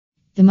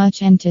The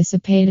much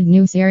anticipated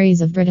new series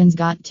of Britain's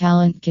Got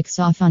Talent kicks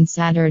off on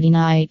Saturday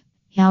night.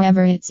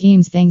 However, it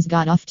seems things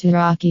got off to a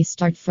rocky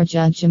start for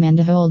Judge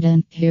Amanda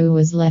Holden, who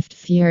was left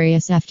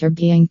furious after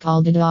being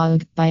called a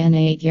dog by an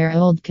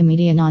 8-year-old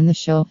comedian on the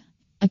show.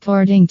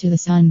 According to The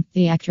Sun,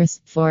 the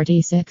actress,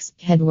 46,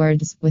 had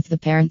words with the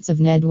parents of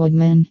Ned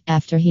Woodman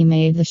after he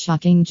made the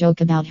shocking joke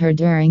about her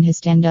during his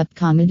stand-up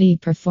comedy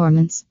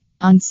performance.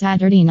 On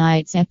Saturday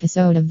night's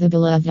episode of the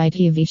beloved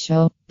ITV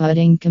show,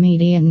 budding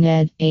comedian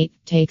Ned, 8,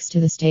 takes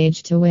to the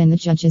stage to win the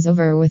judges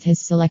over with his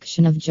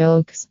selection of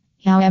jokes.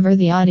 However,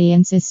 the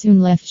audience is soon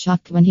left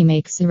shocked when he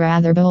makes a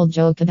rather bold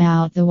joke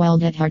about the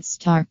Wild at Heart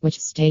star, which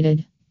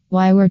stated,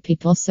 "Why were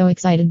people so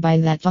excited by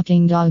that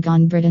talking dog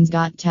on Britain's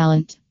Got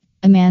Talent?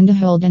 Amanda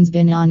Holden's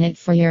been on it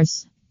for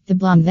years." The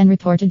blonde then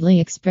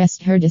reportedly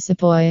expressed her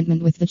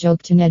disappointment with the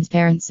joke to Ned's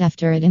parents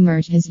after it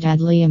emerged his dad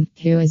Liam,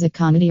 who is a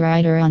comedy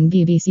writer on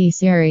BBC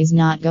series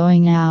Not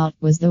Going Out,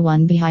 was the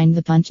one behind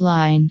the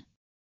punchline.